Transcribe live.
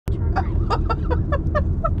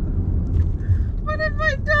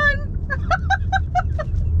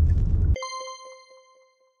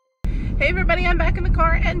everybody, I'm back in the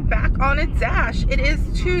car and back on a dash. It is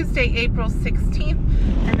Tuesday, April 16th,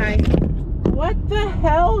 and what the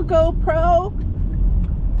hell, GoPro?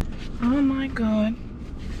 Oh my God.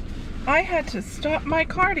 I had to stop my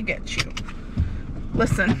car to get you.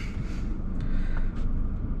 Listen,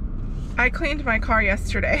 I cleaned my car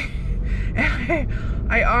yesterday, and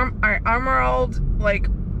I armoralled like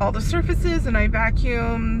all the surfaces, and I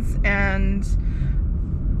vacuumed, and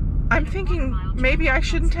I'm thinking maybe I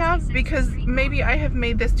shouldn't have, because maybe I have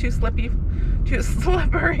made this too slippery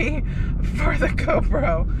for the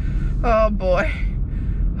GoPro. Oh boy.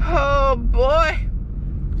 Oh boy.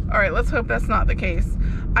 Alright, let's hope that's not the case.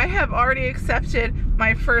 I have already accepted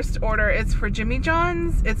my first order. It's for Jimmy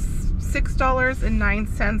John's. It's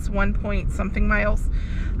 $6.09, 1 point something miles.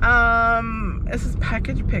 This is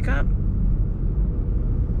package pickup.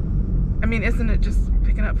 I mean, isn't it just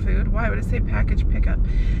picking up food? Why would it say package pickup?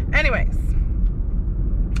 Anyways,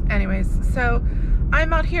 so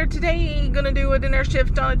I'm out here today gonna do a dinner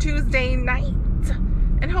shift on a Tuesday night,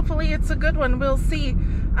 and hopefully it's a good one. We'll see.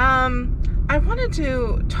 I wanted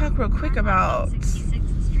to talk real quick about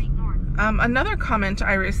another comment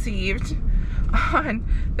I received on,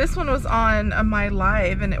 this one was on my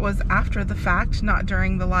live, and it was after the fact, not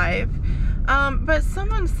during the live. But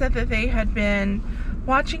someone said that they had been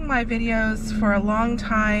watching my videos for a long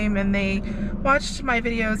time, and they watched my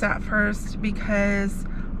videos at first because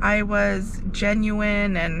I was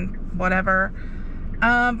genuine and whatever,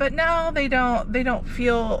 but now they don't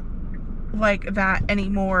feel like that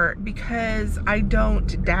anymore because I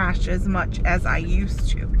don't dash as much as I used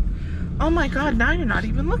to. Oh my God, now you're not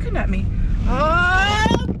even looking at me. Oh,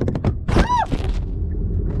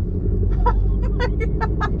 oh my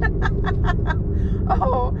God.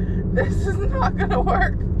 Oh, this is not gonna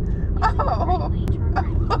work. Oh.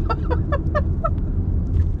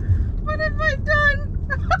 What have I done?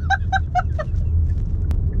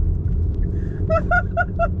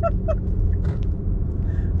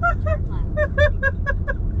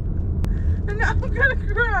 And I'm gonna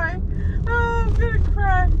cry. Oh, I'm gonna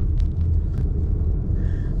cry.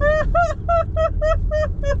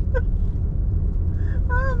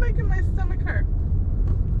 Oh, making my stomach hurt.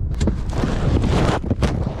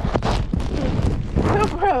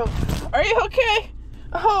 GoPro, are you okay?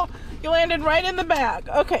 Oh, you landed right in the bag.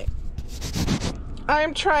 Okay.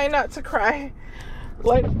 I'm trying not to cry.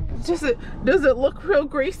 Like, does it look real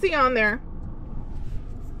greasy on there?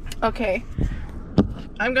 Okay.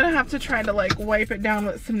 I'm gonna have to try to like wipe it down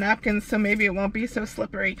with some napkins so maybe it won't be so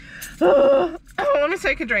slippery. Oh, let me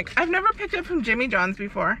take a drink. I've never picked up from Jimmy John's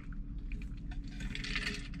before.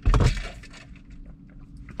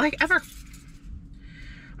 Like, ever.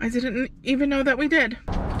 I didn't even know that we did.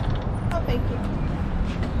 Oh, thank you.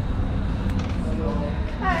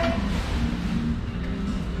 Hi.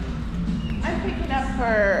 I'm picking up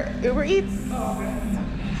for Uber Eats. Oh, okay.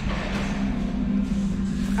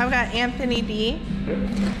 I've got Anthony D. All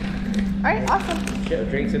right, awesome. Yeah,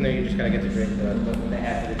 drinks in there. You just gotta get the drink. They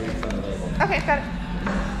have the drinks on the label. Okay, got it.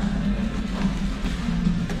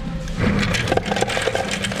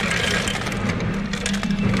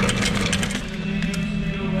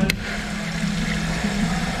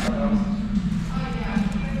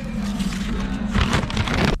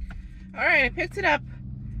 All right, I picked it up.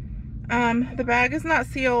 The bag is not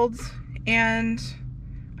sealed, and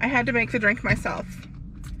I had to make the drink myself.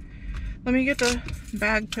 Let me get the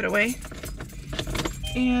bag put away,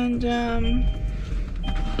 and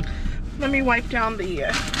let me wipe down the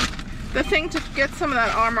thing to get some of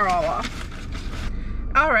that armor all off.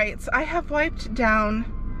 All right, so I have wiped down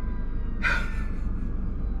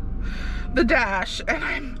the dash,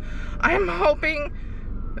 and I'm hoping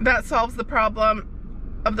that solves the problem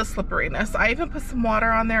of the slipperiness. I even put some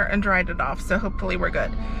water on there and dried it off, so hopefully we're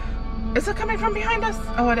good. Is it coming from behind us?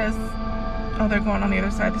 Oh, it is. Oh, they're going on the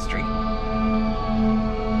other side of the street.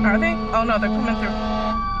 Are they? Oh no, they're coming through.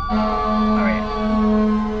 Alright.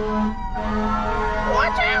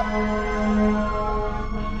 Watch out!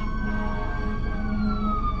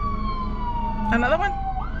 Another one?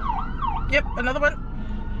 Yep, another one.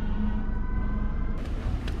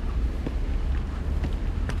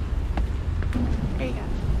 Here you go.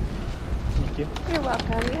 Thank you. You're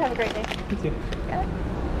welcome. You have a great day. You too. Yeah.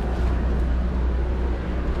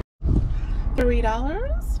 $3,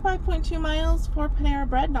 5.2 miles, 4 Panera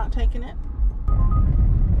Bread, not taking it.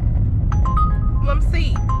 Let's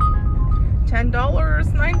see.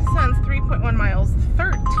 $10, 90 cents, 3.1 miles,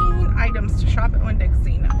 13 items to shop at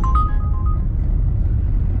Winn-Dixie. No.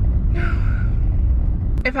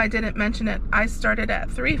 If I didn't mention it, I started at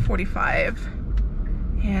 3:45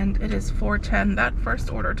 and it is 4:10. That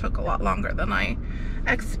first order took a lot longer than I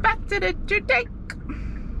expected it to take.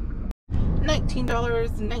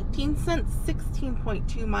 $19.19,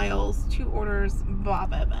 16.2 miles, 2 orders,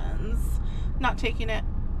 Bob Evans. Not taking it.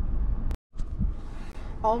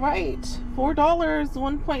 All right, $4,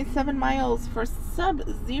 1.7 miles for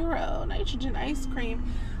Sub-Zero nitrogen ice cream,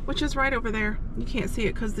 which is right over there. You can't see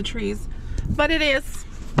it because the trees, but it is.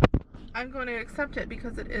 I'm going to accept it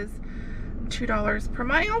because it is $2 per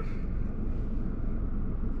mile.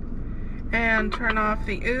 And turn off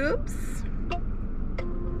the oops.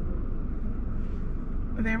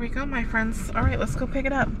 There we go, my friends. All right, let's go pick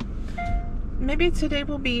it up. Maybe today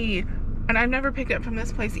will be, and I've never picked up from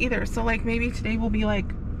this place either, so like maybe today will be like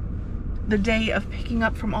the day of picking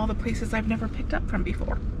up from all the places I've never picked up from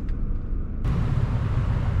before.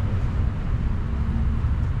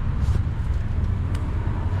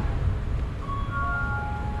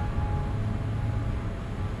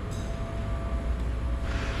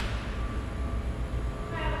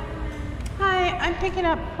 Hi, I'm picking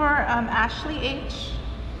up for Ashley H.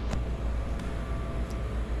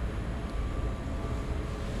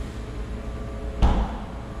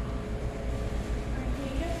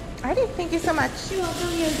 Alrighty, thank you so much. You're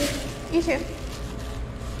welcome. You too.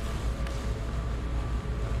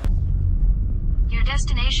 Your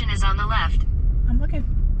destination is on the left. I'm looking.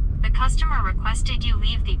 The customer requested you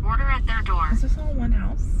leave the order at their door. Is this all one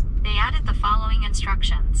house? They added the following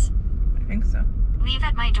instructions. I think so. Leave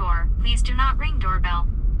at my door. Please do not ring doorbell.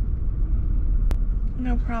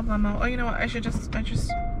 No problem. Oh, you know what?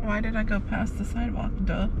 Why did I go past the sidewalk?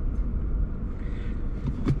 Duh.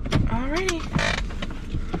 Alrighty.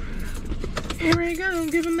 Here I go.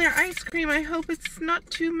 Give them their ice cream. I hope it's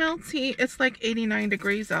not too melty. It's like 89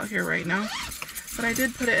 degrees out here right now. But I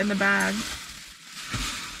did put it in the bag.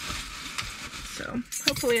 So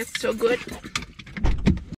hopefully it's still good.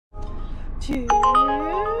 $2.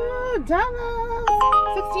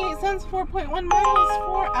 68 cents, 4.1 miles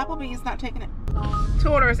for Applebee's. Not taking it. 2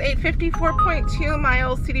 orders, $8.50, 4.2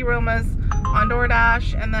 miles, CD Romas on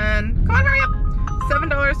DoorDash, and then, come on, hurry up,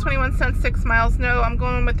 $7.21, 6 miles. No, I'm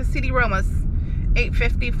going with the CD Romas.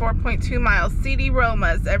 $8.50, 4.2 miles, CD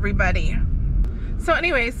Romas, everybody. So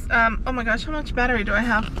anyways, oh my gosh, how much battery do I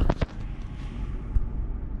have?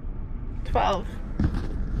 12.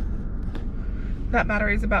 That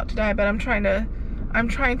battery's about to die, but I'm trying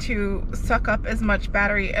to suck up as much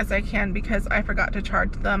battery as I can because I forgot to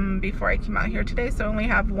charge them before I came out here today, so I only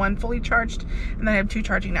have 1 fully charged and then I have 2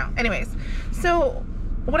 charging now. Anyways, so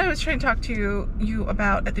what I was trying to talk to you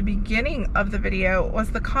about at the beginning of the video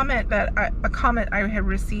was the comment that a comment I had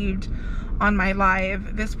received on my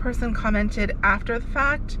live. This person commented after the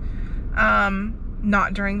fact,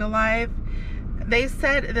 not during the live. They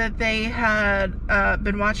said that they had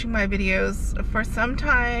been watching my videos for some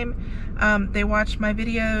time. They watched my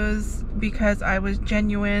videos because I was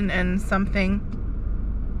genuine and something.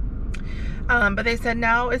 But they said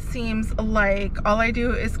now it seems like all I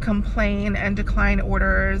do is complain and decline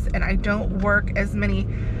orders, and I don't work as many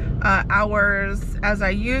hours as I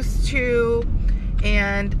used to,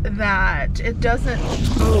 and that it doesn't,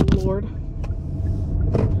 oh Lord. In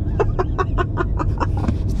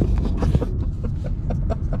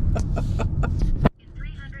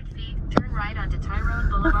 300 feet, turn right onto Tyrone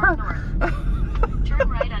Boulevard North. Turn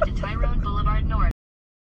right onto Tyrone Boulevard North.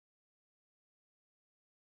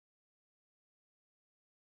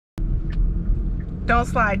 Don't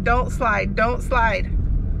slide, don't slide, don't slide.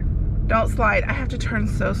 Don't slide. I have to turn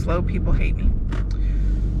so slow, people hate me.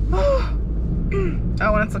 Oh,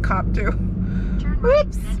 and it's a cop too. Turn right,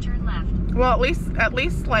 Whoops. then turn left. Well, at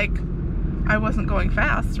least like I wasn't going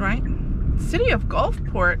fast, right? City of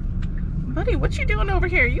Gulfport. Buddy, what you doing over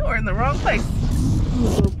here? You are in the wrong place.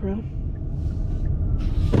 GoPro.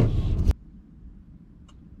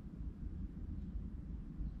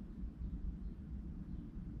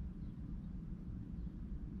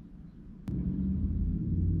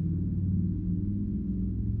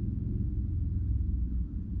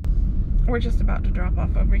 We're just about to drop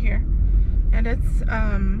off over here, and it's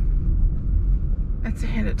a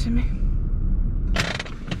hand it to me.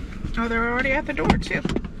 Oh, they're already at the door too.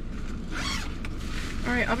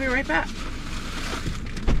 All right, I'll be right back.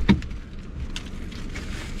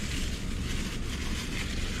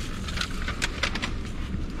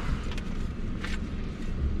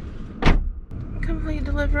 Complete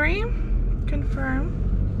delivery. Confirm.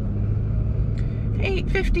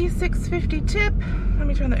 $8.50, $6.50 tip. Let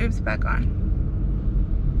me turn the oops back on.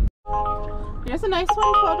 Here's a nice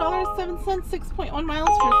one, $12.07, 6.1 miles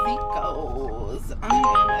for Zico's. I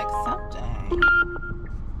am accepting.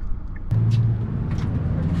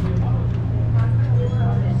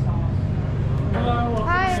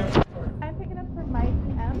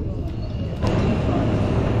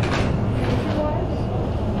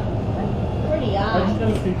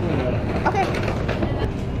 Okay.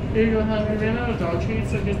 Here you go, honey. We ran out of dog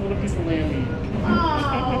treats, so here's a little piece of lamb meat.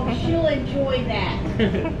 Oh, she'll enjoy that.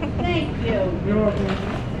 Thank you. You're welcome.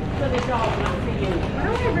 For the dog, not for you. Why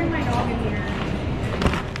don't I bring my dog in here?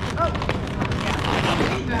 Oh,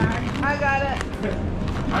 I got it.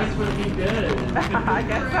 Ice would be good. I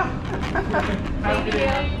guess so. Have a good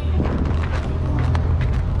day.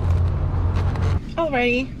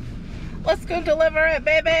 Alrighty, let's go deliver it,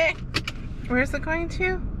 baby. Where's it going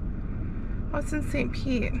to? Oh, it's in St.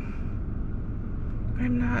 Pete.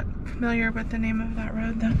 I'm not familiar with the name of that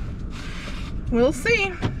road though. We'll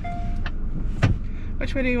see.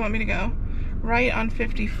 Which way do you want me to go? Right on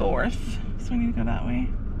 54th. So I need to go that way.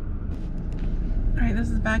 Alright, this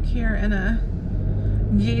is back here in a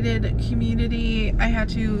gated community. I had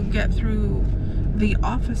to get through the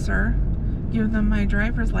officer, give them my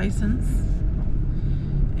driver's license.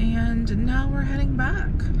 And now we're heading back.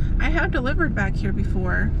 I have delivered back here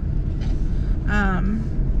before.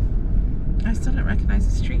 I still don't recognize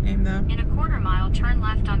the street name though. In a quarter-mile, turn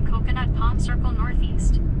left on Coconut Palm Circle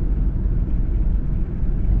Northeast.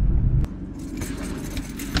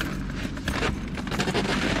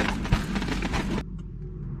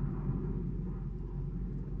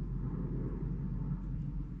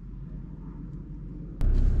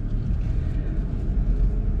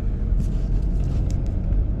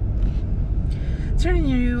 Turning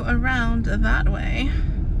you around that way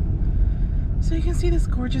so you can see this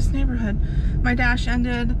gorgeous neighborhood. My dash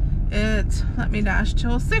ended. It let me dash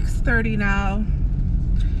till 6:30 now,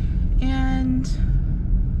 and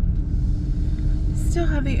still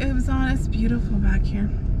have the oobs on. It's beautiful back here.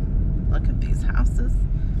 Look at these houses.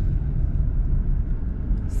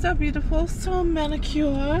 So beautiful, so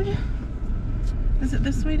manicured. Is it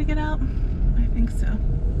this way to get out? I think so.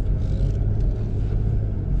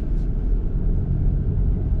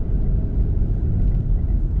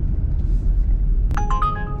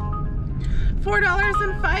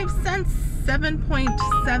 $4.05,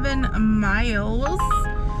 7.7 miles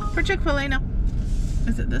for Chick-fil-A now.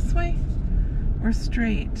 Is it this way or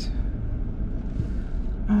straight?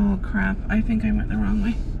 Oh crap, I think I went the wrong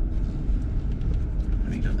way.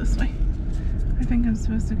 Let me go this way. I think I'm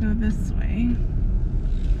supposed to go this way.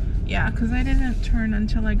 Yeah, because I didn't turn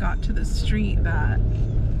until I got to the street that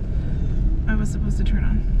I was supposed to turn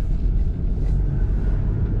on.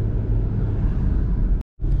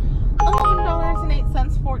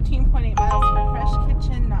 $11.08, 14.8 miles for Fresh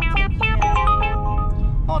Kitchen, not taking it.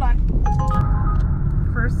 Hold on.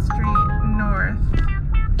 First Street North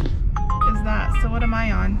is that. So what am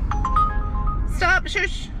I on? Stop,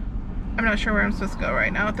 shush. I'm not sure where I'm supposed to go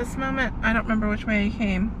right now at this moment. I don't remember which way I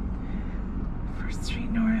came. First Street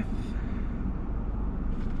North.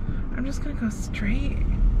 I'm just gonna go straight.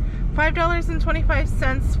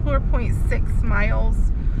 $5.25, 4.6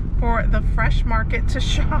 miles for the Fresh Market to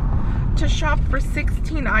shop for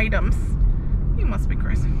 16 items. You must be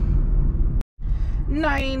crazy.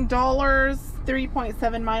 $9,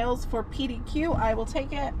 3.7 miles for PDQ. I will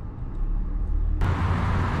take it.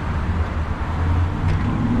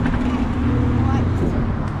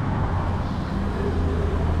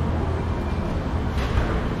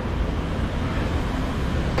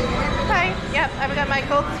 Hi. Yep, I've got my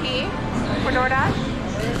Coke tea for DoorDash.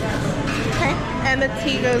 Okay, and the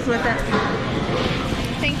tea goes with it.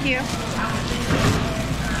 Thank you.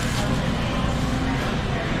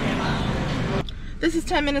 This is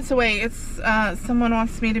 10 minutes away. It's someone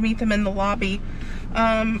wants me to meet them in the lobby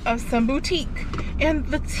of some boutique, and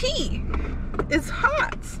the tea is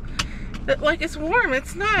hot. Like, it's warm.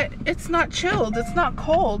 It's not chilled. It's not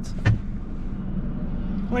cold.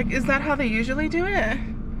 Like, is that how they usually do it?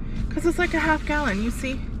 Because it's like a half gallon, you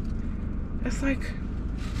see? It's like,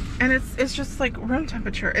 and it's just like room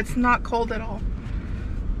temperature. It's not cold at all.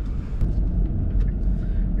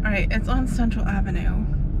 Alright, it's on Central Avenue,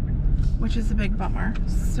 which is a big bummer.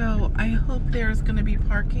 So I hope there's gonna be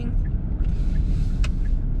parking.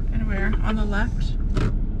 And where? On the left?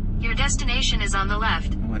 Your destination is on the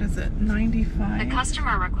left. What is it? 95? The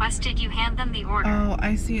customer requested you hand them the order. Oh,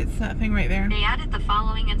 I see. It's that thing right there. They added the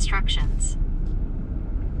following instructions.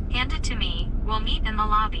 Hand it to me. We'll meet in the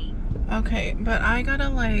lobby. Okay, but I gotta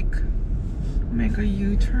like make a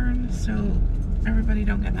U-turn so everybody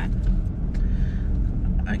don't get mad.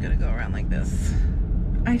 I gotta go around like this.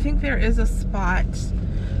 I think there is a spot.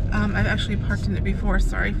 I've actually parked in it before.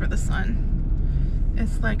 Sorry for the sun.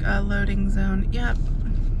 It's like a loading zone. Yep.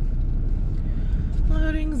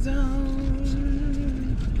 Loading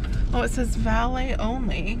zone. Oh, it says valet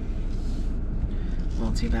only.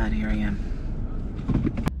 Well, too bad. Here I am.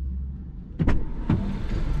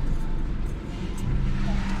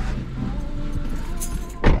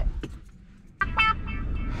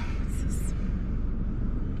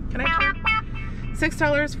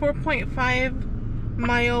 $6, 4.5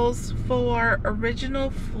 miles for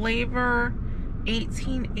original flavor,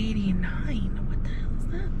 $18.89. What the hell is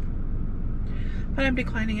that? But I'm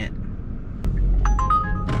declining it.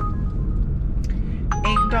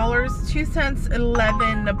 $8, 2 cents,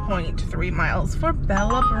 11.3 miles for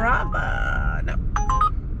Bella Brava. No.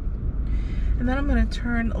 And then I'm gonna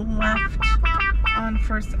turn left on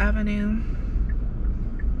First Avenue.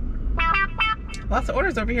 Lots of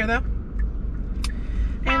orders over here though.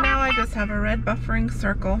 And now I just have a red buffering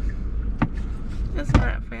circle. Isn't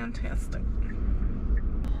that fantastic?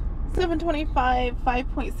 $7.25,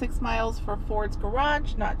 5.6 miles for Ford's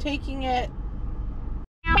Garage, not taking it.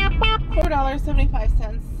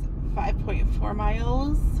 $4.75, 5.4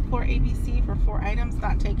 miles for ABC for 4 items,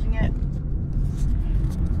 not taking it.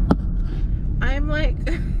 I'm like,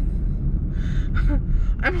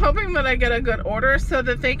 I'm hoping that I get a good order so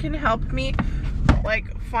that they can help me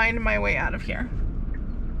like find my way out of here.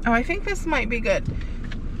 Oh, I think this might be good.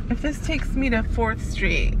 If this takes me to 4th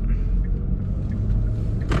Street.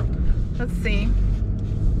 Let's see.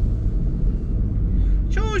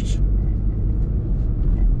 Shush! Oh,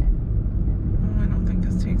 I don't think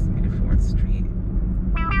this takes me to 4th Street.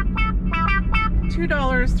 $2,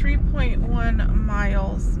 3.1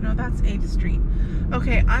 miles. No, that's 8th Street.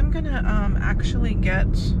 Okay, I'm gonna actually get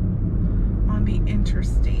on the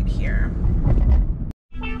interstate here.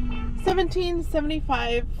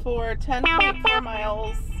 $17.75 for 10.4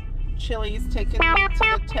 miles. Chili's taking me to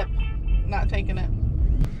the tip. Not taking it.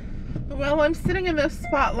 Well, I'm sitting in this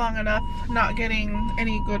spot long enough, not getting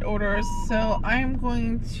any good orders, so I'm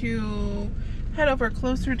going to head over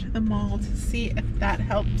closer to the mall to see if that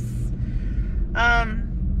helps.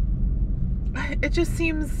 It just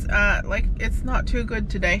seems like it's not too good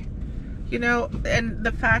today, you know, and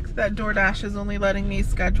the fact that DoorDash is only letting me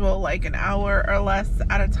schedule like an hour or less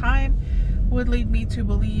at a time would lead me to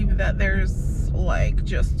believe that there's like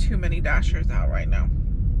just too many Dashers out right now.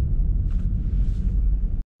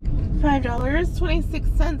 $5, 26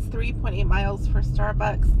 cents, 3.8 miles for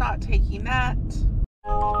Starbucks, not taking that.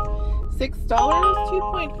 $6,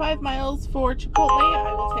 2.5 miles for Chipotle,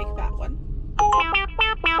 I will take that one.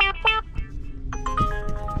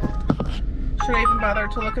 Should I even bother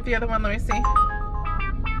to look at the other one? Let me see.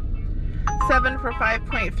 7 for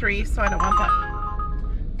 5.3, so I don't want that.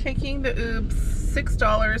 Taking the Oops, $6,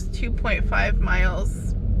 2.5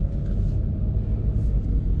 miles.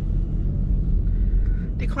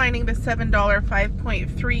 Declining the $7,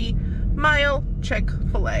 5.3 mile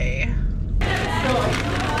Chick-fil-A.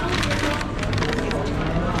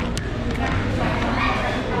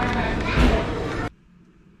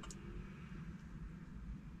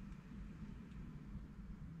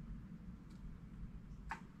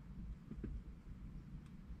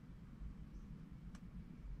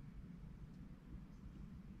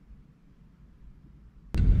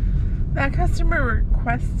 That customer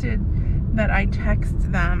requested that I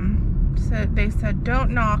text them. So they said,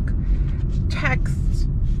 don't knock, text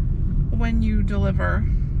when you deliver.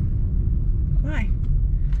 Why?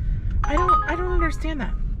 I don't understand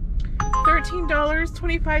that. $13,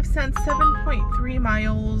 25 cents, 7.3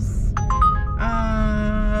 miles.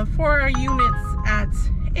 4 units at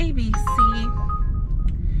ABC.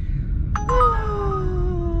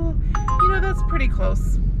 Oh, you know, that's pretty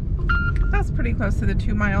close. That's pretty close to the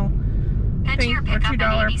 2 mile. Head to your pickup at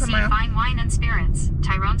ABC Fine Wine and Spirits,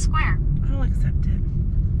 Tyrone Square. I'll accept it.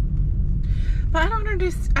 But I don't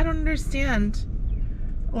understand,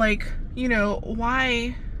 like, you know,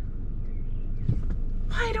 why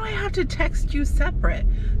do I have to text you separate?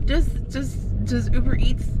 Does Uber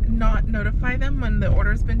Eats not notify them when the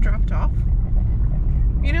order's been dropped off?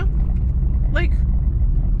 You know? Like,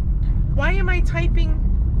 why am I typing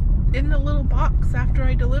in the little box after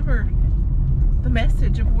I deliver the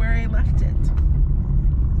message of where I left it?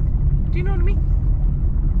 Do you know what I mean?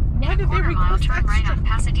 Why did they request turn right extra? on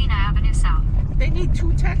Pasadena Avenue South. They need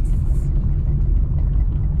 2 texts.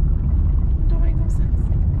 Don't make no sense.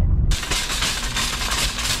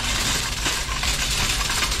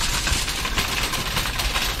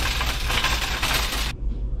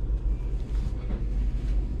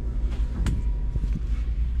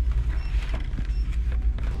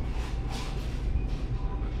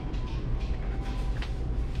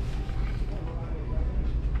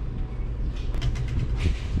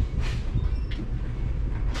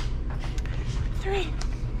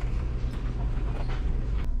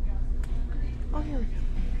 Oh, here we go.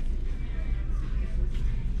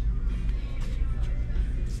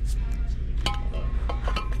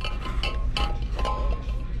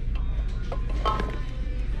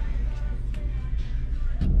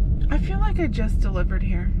 I feel like I just delivered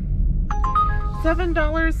here.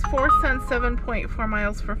 $7.04, 7.4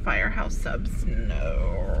 miles for Firehouse subs.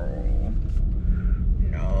 No.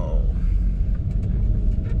 No.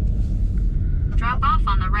 Drop off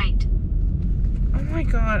on the right. Oh my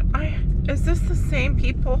god. Is this the same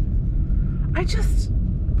people?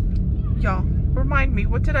 Y'all, remind me,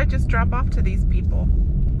 what did I just drop off to these people?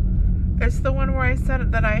 It's the one where I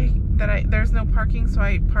said that there's no parking, so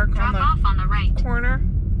I park Drop off on the right. corner.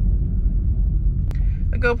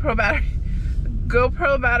 The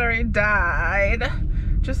GoPro battery died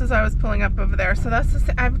just as I was pulling up over there. So that's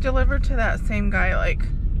I've delivered to that same guy, like,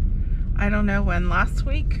 I don't know when, last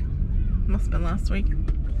week? Must have been last week.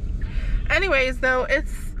 Anyways, though,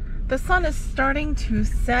 the sun is starting to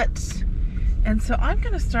set, and so I'm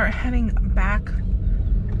gonna start heading back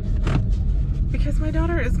because my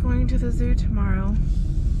daughter is going to the zoo tomorrow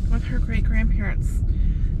with her great-grandparents.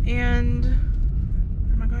 And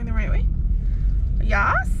am I going the right way?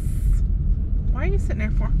 Yes. Why are you sitting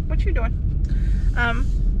there for? What you doing?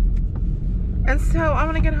 And so I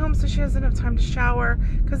want to get home so she has enough time to shower,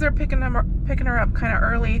 because they're picking her up kind of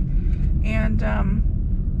early. And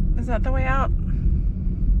is that the way out?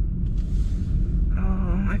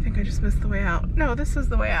 Oh, I think I just missed the way out. No, this is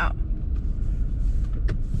the way out.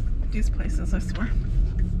 These places, I swear.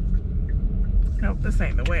 Nope, this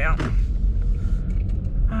ain't the way out.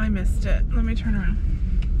 I missed it. Let me turn around.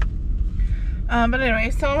 But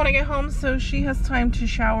anyway, so I want to get home so she has time to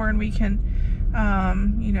shower and we can,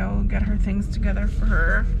 you know, get her things together for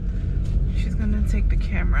her. She's going to take the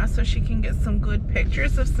camera so she can get some good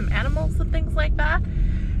pictures of some animals and things like that.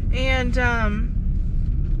 And,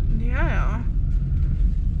 yeah.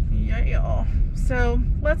 Yeah. So,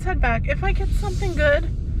 let's head back. If I get something good,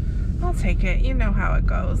 I'll take it. You know how it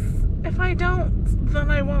goes. If I don't, then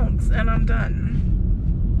I won't, and I'm done.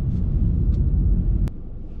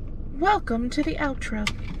 Welcome to the outro.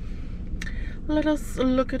 Let us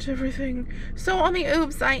look at everything. So on the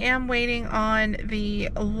Oops, I am waiting on the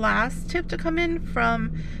last tip to come in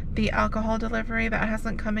from the alcohol delivery. That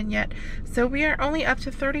hasn't come in yet. So we are only up to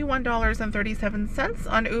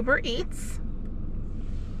 $31.37 on Uber Eats.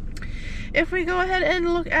 If we go ahead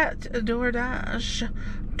and look at DoorDash,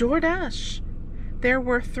 there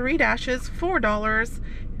were 3 dashes, $4,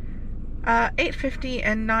 $8.50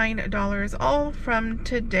 and $9, all from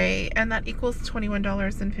today, and that equals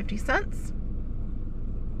 $21.50.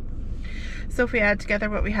 So if we add together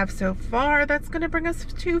what we have so far, that's going to bring us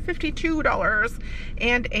to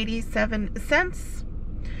 $52.87.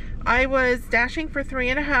 I was dashing for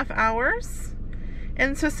 3.5 hours,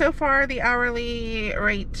 and so far the hourly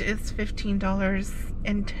rate is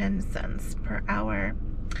 $15.10 per hour,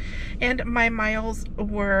 and my miles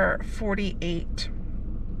were 48.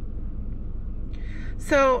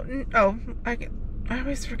 So, oh, I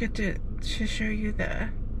always forget to show you the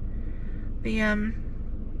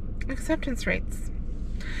acceptance rates.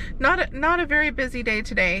 Not a very busy day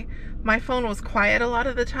today. My phone was quiet a lot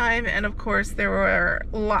of the time, and of course there were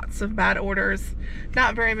lots of bad orders.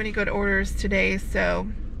 Not very many good orders today, so,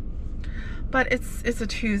 but it's a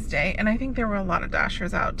Tuesday, and I think there were a lot of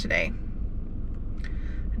dashers out today.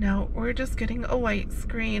 No, we're just getting a white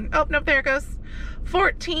screen. Oh, no, there it goes.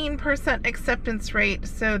 14% acceptance rate,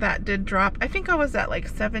 so that did drop. I think I was at like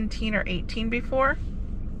 17 or 18 before.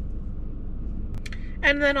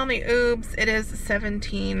 And then on the Oops, it is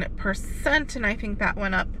 17%, and I think that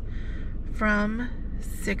went up from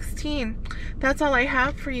 16. That's all I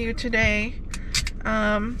have for you today.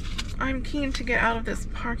 I'm keen to get out of this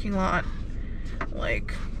parking lot.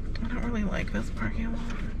 Like, I don't really like this parking lot.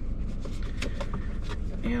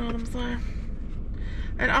 You know what I'm saying?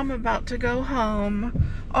 And I'm about to go home.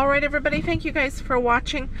 Alright, everybody, thank you guys for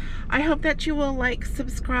watching. I hope that you will like,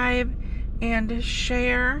 subscribe, and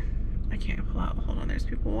share. I can't pull out. Hold on, there's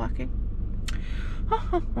people walking.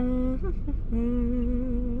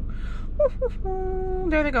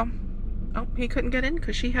 There they go. Oh, he couldn't get in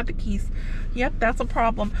because she had the keys. Yep, that's a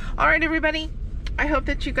problem. Alright, everybody. I hope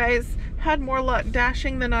that you guys had more luck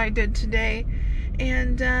dashing than I did today.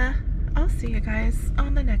 And, I'll see you guys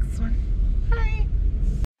on the next one. Bye.